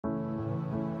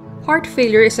Heart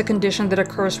failure is a condition that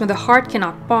occurs when the heart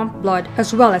cannot pump blood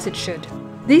as well as it should.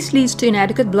 This leads to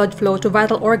inadequate blood flow to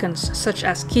vital organs such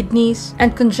as kidneys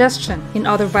and congestion in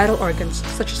other vital organs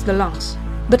such as the lungs.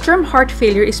 The term heart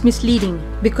failure is misleading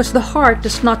because the heart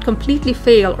does not completely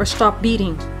fail or stop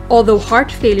beating. Although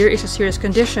heart failure is a serious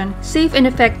condition, safe and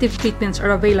effective treatments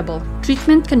are available.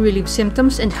 Treatment can relieve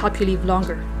symptoms and help you live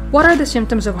longer. What are the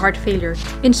symptoms of heart failure?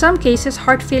 In some cases,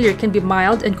 heart failure can be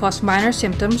mild and cause minor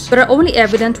symptoms but are only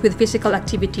evident with physical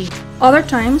activity. Other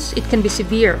times, it can be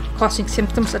severe, causing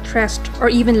symptoms at rest or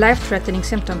even life-threatening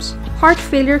symptoms. Heart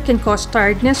failure can cause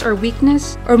tiredness or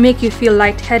weakness or make you feel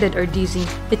lightheaded or dizzy.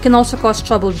 It can also cause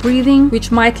trouble breathing, which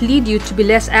might lead you to be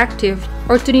less active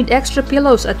or to need extra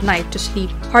pillows at night to sleep.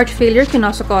 Heart failure can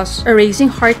also cause a racing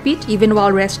heartbeat even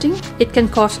while resting. It can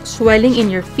cause swelling in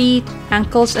your feet,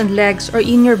 ankles, and legs or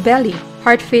in your belly.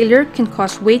 Heart failure can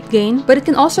cause weight gain, but it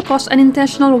can also cause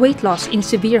unintentional weight loss in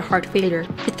severe heart failure.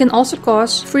 It can also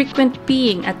cause frequent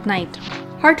peeing at night.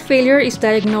 Heart failure is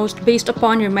diagnosed based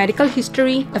upon your medical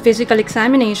history, a physical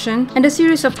examination, and a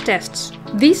series of tests.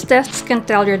 These tests can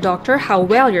tell your doctor how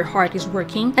well your heart is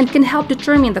working and can help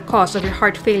determine the cause of your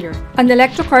heart failure. An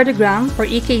electrocardiogram, or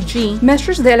EKG,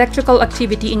 measures the electrical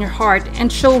activity in your heart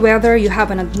and shows whether you have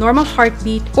an abnormal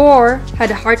heartbeat or had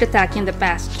a heart attack in the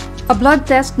past. A blood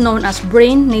test known as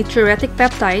brain natriuretic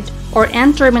peptide, or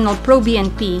N-terminal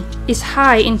proBNP, is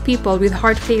high in people with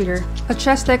heart failure. A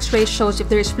chest X-ray shows if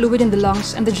there is fluid in the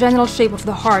lungs and the general shape of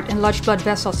the heart and large blood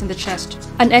vessels in the chest.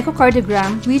 An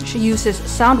echocardiogram, which uses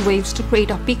sound waves to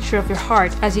create a picture of your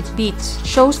heart as it beats,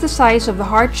 shows the size of the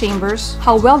heart chambers,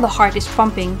 how well the heart is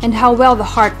pumping, and how well the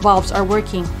heart valves are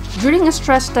working. During a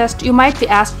stress test, you might be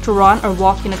asked to run or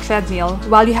walk in a treadmill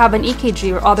while you have an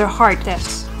EKG or other heart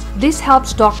tests. This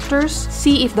helps doctors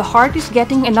see if the heart is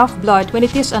getting enough blood when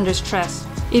it is under stress.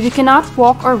 If you cannot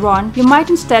walk or run, you might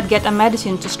instead get a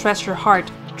medicine to stress your heart.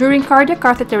 During cardiac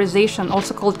catheterization,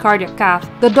 also called cardiac cath,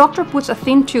 the doctor puts a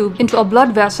thin tube into a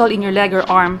blood vessel in your leg or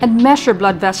arm and measure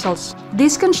blood vessels.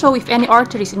 This can show if any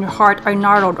arteries in your heart are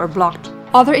narrowed or blocked.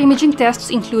 Other imaging tests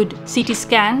include CT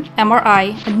scan,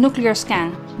 MRI, and nuclear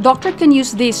scan. Doctor can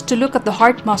use this to look at the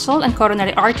heart muscle and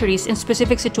coronary arteries in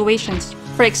specific situations.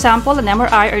 For example, an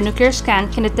MRI or nuclear scan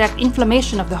can detect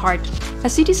inflammation of the heart. A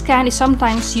CT scan is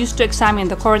sometimes used to examine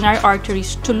the coronary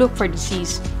arteries to look for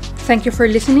disease. Thank you for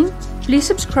listening. Please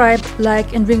subscribe,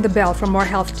 like, and ring the bell for more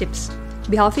health tips.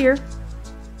 Be healthier.